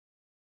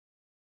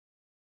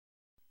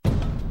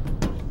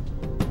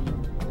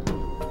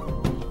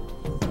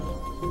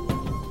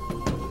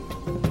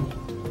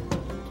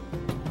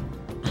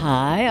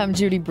Hi, I'm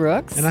Judy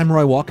Brooks. And I'm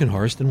Roy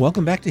Walkenhorst, and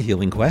welcome back to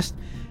Healing Quest.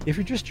 If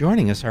you're just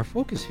joining us, our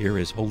focus here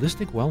is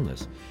holistic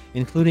wellness,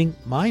 including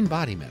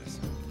mind-body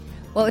medicine.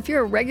 Well, if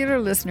you're a regular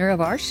listener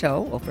of our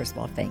show, well, first of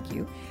all, thank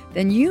you,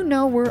 then you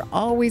know we're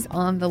always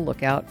on the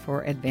lookout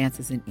for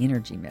advances in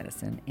energy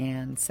medicine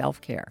and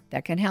self-care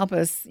that can help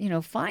us,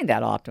 find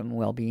that optimal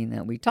well-being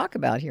that we talk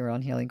about here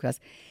on Healing Quest.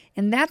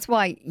 And that's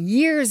why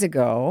years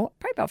ago,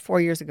 probably about 4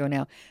 years ago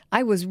now,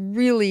 I was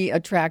really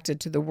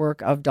attracted to the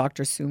work of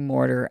Dr. Sue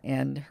Morter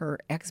and her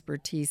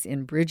expertise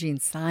in bridging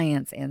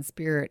science and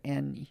spirit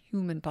and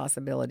human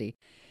possibility.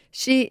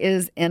 She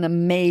is an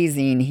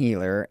amazing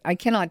healer. I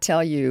cannot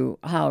tell you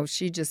how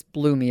she just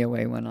blew me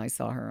away when I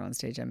saw her on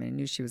stage. I mean, I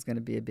knew she was going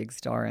to be a big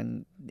star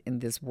in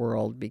this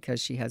world because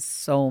she has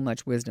so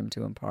much wisdom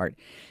to impart.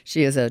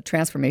 She is a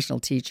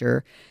transformational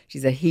teacher.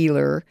 She's a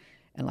healer.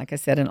 And like I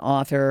said, an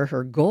author.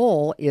 Her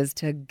goal is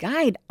to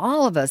guide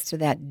all of us to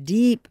that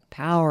deep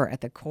power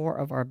at the core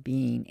of our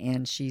being.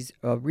 And she's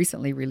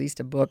recently released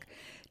a book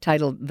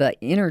titled The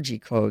Energy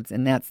Codes,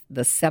 and that's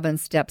the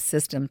 7-step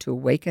system to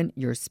awaken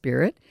your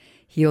spirit,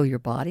 heal your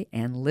body,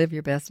 and live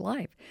your best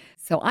life.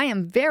 So I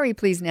am very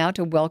pleased now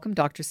to welcome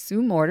Dr.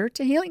 Sue Morter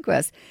to Healing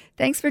Quest.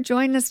 Thanks for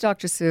joining us,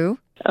 Dr. Sue.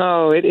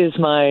 Oh, it is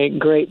my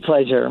great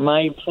pleasure.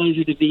 My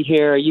pleasure to be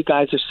here. You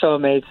guys are so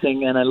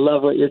amazing, and I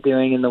love what you're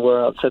doing in the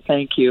world. So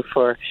thank you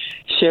for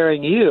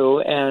sharing you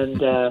and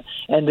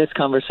this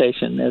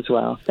conversation as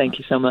well. Thank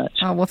you so much.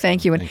 Oh, well,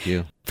 thank you. Thank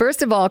you.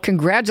 First of all,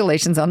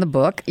 congratulations on the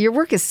book. Your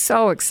work is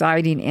so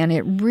exciting, and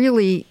it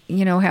really,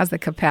 has the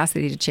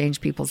capacity to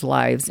change people's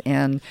lives.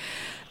 And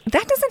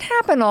that doesn't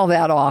happen all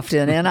that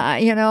often. And,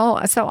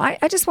 so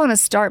I just want to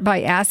start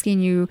by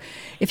asking you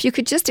if you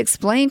could just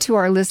explain to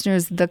our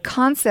listeners the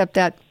concept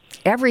that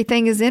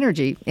everything is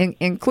energy,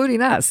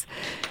 including us.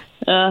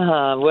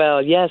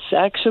 Well, yes,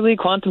 actually,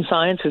 quantum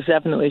science is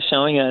definitely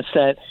showing us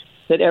that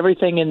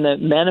everything in the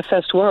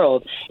manifest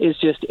world is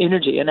just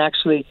energy. And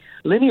actually,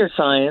 linear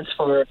science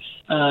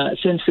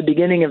since the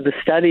beginning of the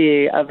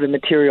study of the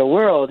material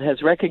world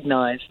has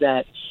recognized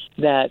that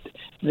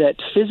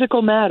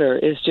physical matter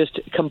is just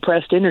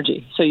compressed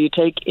energy. So you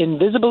take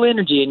invisible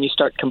energy and you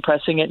start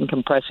compressing it and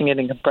compressing it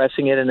and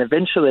compressing it, and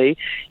eventually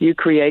you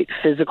create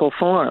physical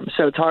form.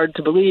 So it's hard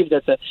to believe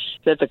that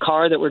the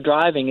car that we're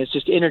driving is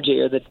just energy,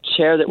 or the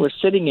chair that we're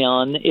sitting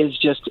on is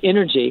just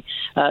energy.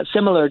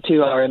 Similar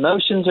to our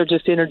emotions are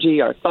just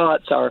energy, our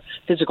thoughts, our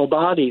physical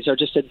bodies are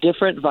just a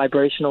different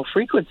vibrational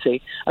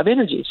frequency of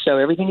energy. So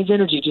everything is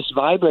energy, just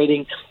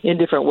vibrating in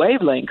different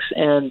wavelengths,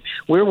 and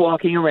we're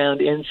walking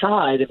around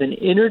inside of an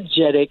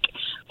energetic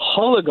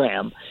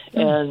hologram,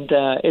 and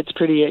it's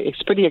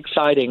pretty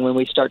exciting when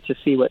we start to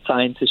see what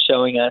science is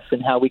showing us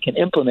and how we can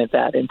implement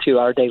that into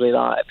our daily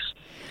lives.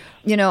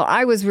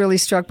 I was really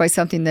struck by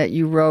something that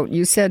you wrote.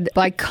 You said,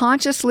 by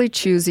consciously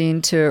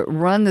choosing to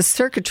run the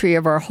circuitry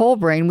of our whole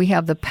brain, we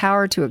have the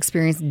power to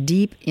experience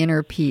deep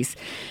inner peace.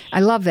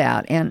 I love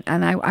that, and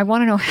I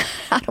want to know,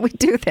 how do we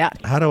do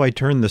that? How do I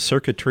turn the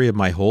circuitry of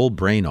my whole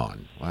brain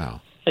on?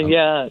 Wow.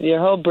 Yeah, your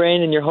whole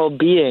brain and your whole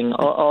being,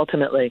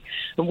 ultimately.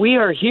 We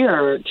are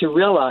here to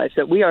realize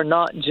that we are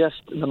not just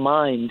the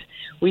mind.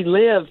 We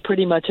live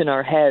pretty much in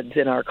our heads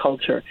in our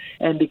culture.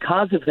 And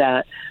because of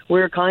that,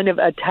 we're kind of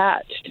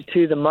attached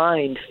to the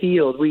mind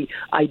field. We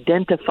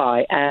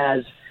identify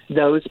as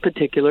those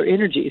particular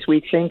energies.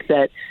 We think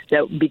that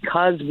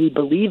because we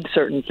believe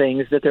certain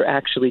things that they're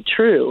actually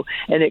true,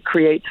 and it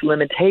creates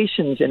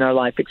limitations in our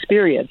life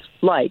experience.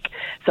 Like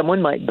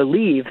someone might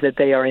believe that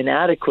they are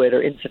inadequate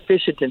or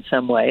insufficient in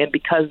some way, and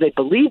because they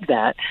believe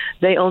that,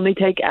 they only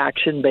take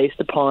action based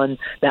upon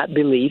that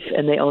belief,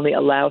 and they only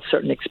allow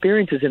certain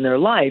experiences in their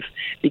life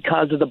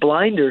because of the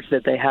blinders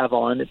that they have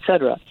on,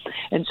 etc.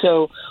 And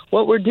so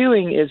what we're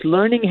doing is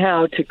learning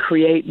how to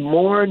create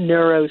more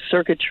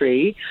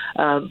neurocircuitry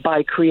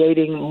by creating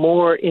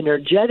more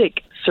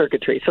energetic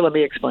circuitry. So let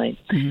me explain.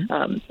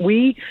 Mm-hmm.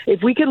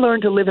 If we could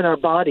learn to live in our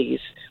bodies,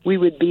 we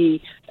would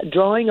be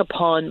drawing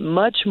upon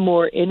much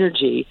more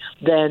energy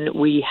than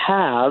we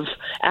have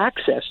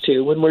access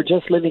to when we're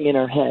just living in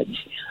our heads.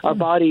 Our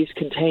bodies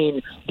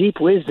contain deep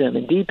wisdom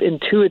and deep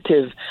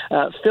intuitive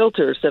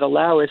filters that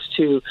allow us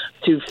to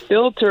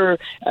filter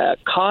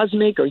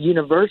cosmic or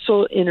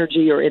universal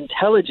energy or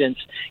intelligence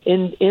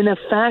in a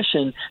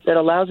fashion that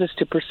allows us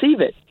to perceive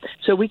it.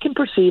 So we can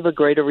perceive a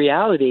greater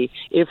reality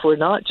if we're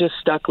not just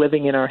stuck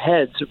living in our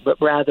heads, but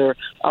rather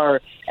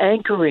are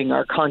anchoring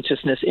our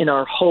consciousness in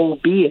our whole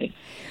being.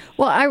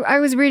 Well, I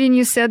was reading,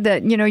 you said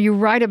that, you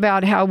write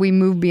about how we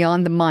move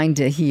beyond the mind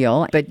to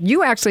heal, but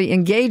you actually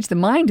engage the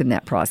mind in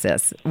that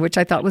process, which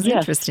I thought was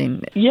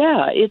interesting.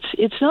 Yeah,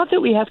 it's not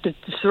that we have to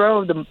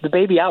throw the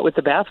baby out with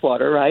the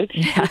bathwater, right?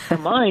 Yeah. The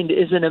mind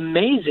is an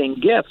amazing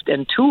gift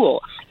and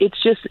tool.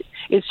 It's just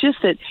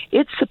that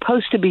it's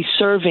supposed to be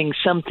serving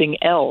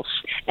something else,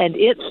 and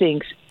it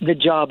thinks the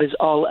job is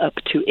all up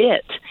to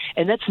it,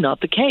 and that's not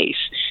the case.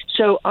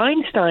 So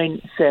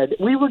Einstein said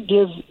we were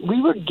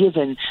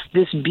given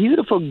this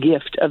beautiful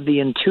gift of the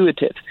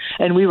intuitive,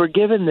 and we were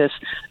given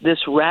this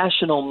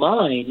rational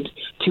mind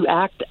to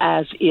act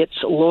as its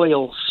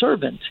loyal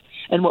servant.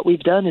 And what we've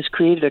done is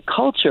created a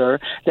culture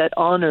that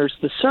honors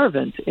the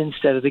servant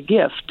instead of the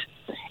gift.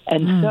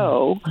 And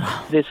so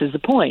this is the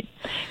point.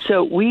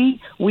 So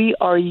we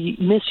are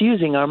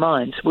misusing our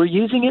minds. We're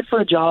using it for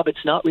a job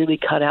it's not really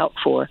cut out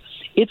for.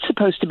 It's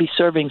supposed to be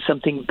serving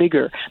something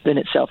bigger than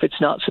itself. It's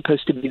not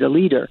supposed to be the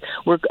leader.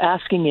 We're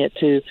asking it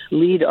to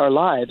lead our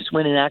lives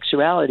when in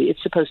actuality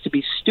it's supposed to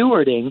be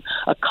stewarding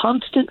a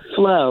constant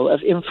flow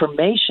of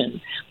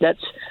information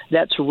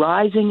that's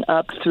rising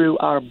up through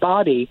our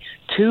body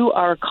to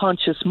our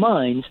conscious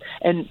minds,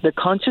 and the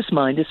conscious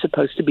mind is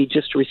supposed to be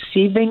just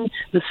receiving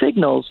the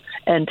signals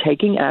and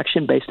taking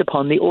action based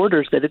upon the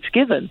orders that it's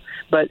given.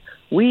 But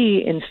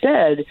we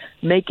instead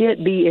make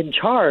it be in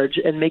charge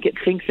and make it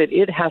think that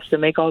it has to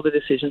make all the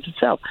decisions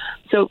itself.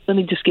 So let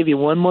me just give you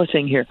one more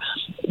thing here.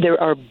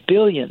 There are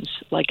billions,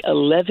 like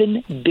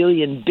 11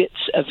 billion bits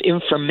of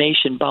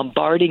information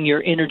bombarding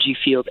your energy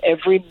field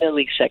every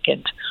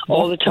millisecond,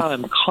 all the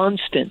time,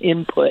 constant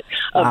input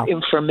of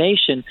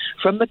information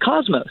from the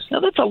cosmos. Now,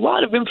 that's a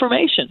lot of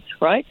information,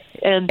 right?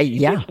 And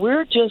if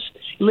we're just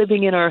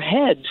living in our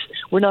heads,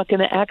 we're not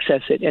going to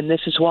access it, and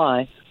this is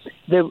why.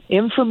 The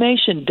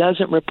information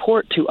doesn't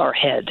report to our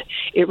head.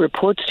 It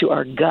reports to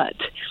our gut.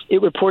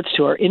 It reports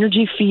to our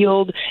energy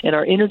field, and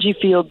our energy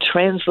field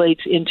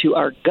translates into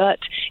our gut,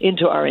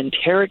 into our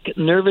enteric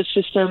nervous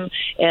system,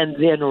 and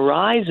then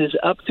rises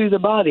up through the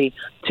body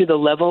to the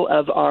level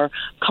of our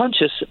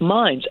conscious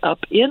minds, up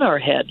in our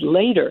head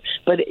later.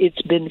 But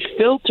it's been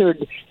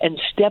filtered and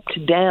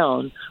stepped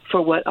down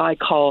for what I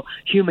call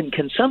human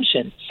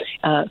consumption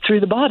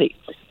through the body.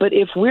 But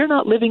if we're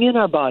not living in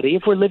our body,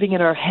 if we're living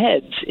in our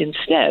heads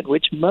instead,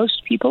 which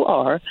most people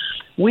are,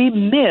 we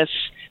miss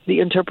the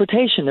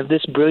interpretation of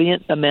this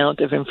brilliant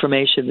amount of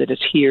information that is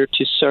here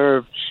to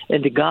serve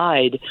and to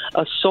guide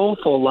a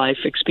soulful life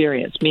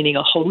experience, meaning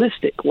a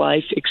holistic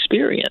life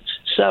experience.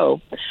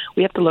 So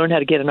we have to learn how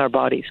to get in our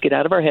bodies, get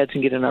out of our heads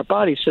and get in our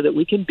bodies so that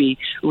we can be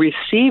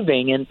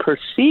receiving and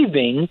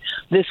perceiving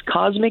this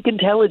cosmic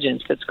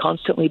intelligence that's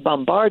constantly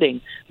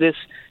bombarding this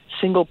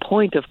single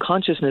point of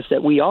consciousness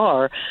that we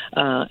are,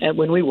 and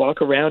when we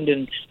walk around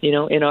in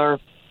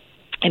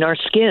our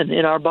skin,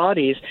 in our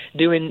bodies,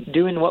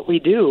 doing what we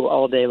do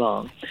all day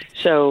long.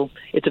 So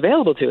it's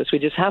available to us. We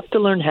just have to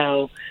learn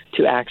how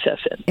to access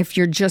it. If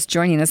you're just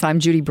joining us, I'm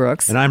Judy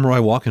Brooks. And I'm Roy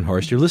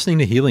Walkenhorst. You're listening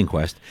to Healing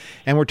Quest,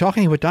 and we're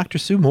talking with Dr.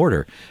 Sue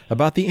Morter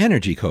about the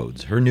energy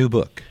codes, her new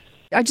book.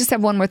 I just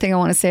have one more thing I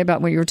want to say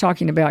about what you were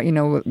talking about.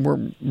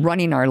 We're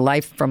running our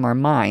life from our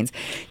minds.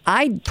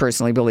 I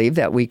personally believe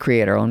that we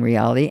create our own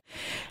reality.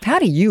 How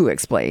do you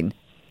explain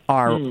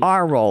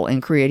our role in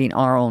creating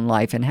our own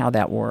life and how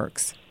that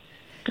works?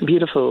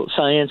 Beautiful.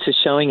 Science is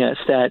showing us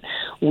that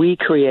we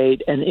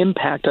create an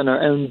impact on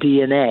our own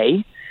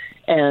DNA,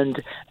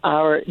 and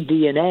our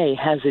DNA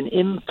has an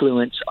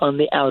influence on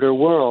the outer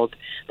world.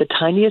 The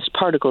tiniest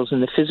particles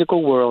in the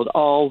physical world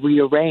all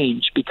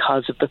rearrange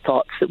because of the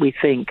thoughts that we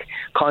think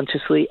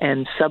consciously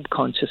and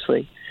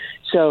subconsciously.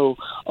 So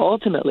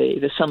ultimately,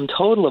 the sum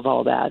total of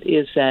all that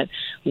is that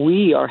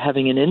we are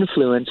having an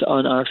influence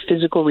on our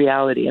physical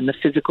reality, and the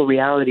physical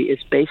reality is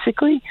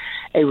basically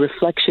a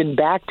reflection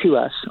back to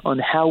us on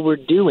how we're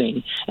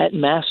doing at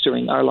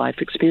mastering our life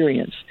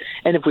experience.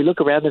 And if we look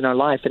around in our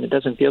life and it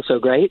doesn't feel so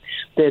great,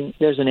 then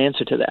there's an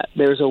answer to that.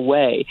 There's a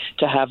way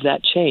to have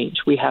that change.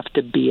 We have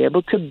to be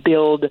able to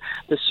build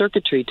the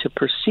circuitry to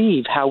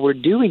perceive how we're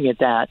doing at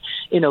that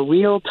in a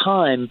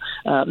real-time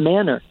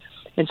manner.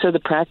 And so the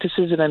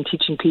practices that I'm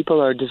teaching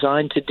people are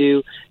designed to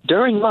do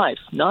during life,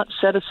 not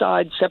set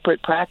aside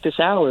separate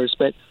practice hours,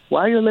 but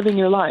while you're living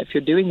your life,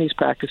 you're doing these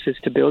practices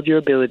to build your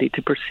ability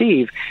to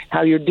perceive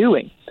how you're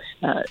doing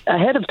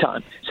ahead of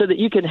time so that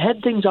you can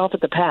head things off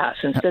at the pass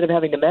instead of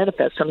having to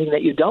manifest something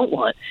that you don't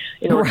want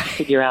in order to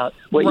figure out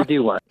what you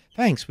do want.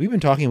 Thanks. We've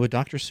been talking with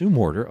Dr. Sue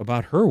Morter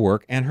about her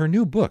work and her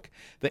new book,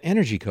 The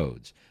Energy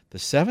Codes, the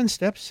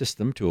 7-step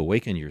system to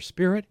awaken your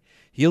spirit,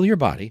 heal your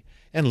body,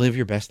 and live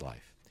your best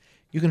life.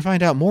 You can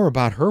find out more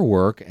about her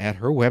work at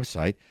her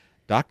website,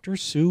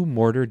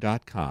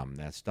 drsuemorter.com.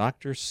 That's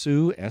Dr.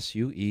 Sue,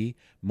 S-U-E,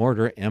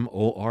 Morter,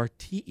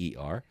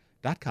 M-O-R-T-E-R.com.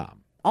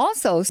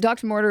 Also,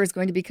 Dr. Morter is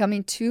going to be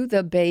coming to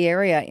the Bay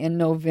Area in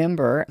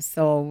November,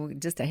 so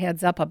just a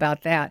heads up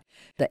about that.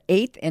 The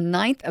 8th and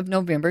 9th of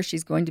November,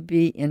 she's going to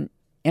be in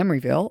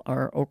Emeryville,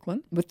 or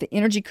Oakland, with the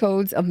Energy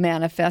Codes of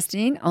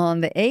Manifesting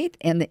on the 8th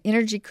and the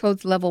Energy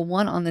Codes Level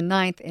 1 on the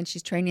 9th, and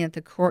she's training at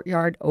the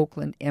Courtyard,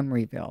 Oakland,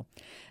 Emeryville.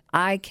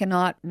 I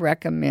cannot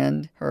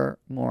recommend her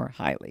more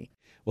highly.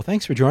 Well,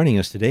 thanks for joining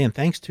us today, and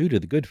thanks, too, to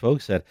the good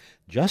folks at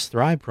Just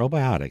Thrive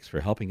Probiotics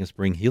for helping us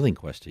bring Healing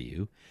Quest to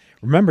you.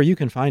 Remember, you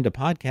can find a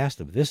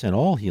podcast of this and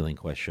all Healing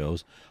Quest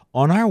shows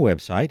on our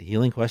website,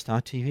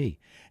 healingquest.tv.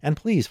 And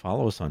please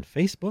follow us on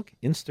Facebook,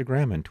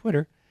 Instagram, and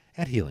Twitter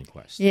at Healing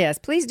Quest. Yes,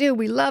 please do.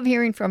 We love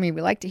hearing from you.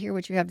 We like to hear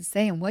what you have to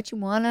say and what you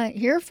want to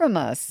hear from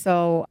us.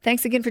 So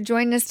thanks again for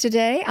joining us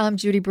today. I'm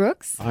Judy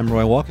Brooks. I'm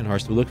Roy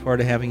Walkenhorst. We look forward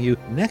to having you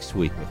next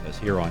week with us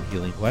here on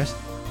Healing Quest,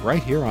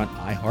 right here on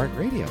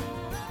iHeartRadio.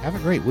 Have a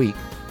great week.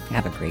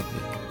 Have a great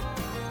week.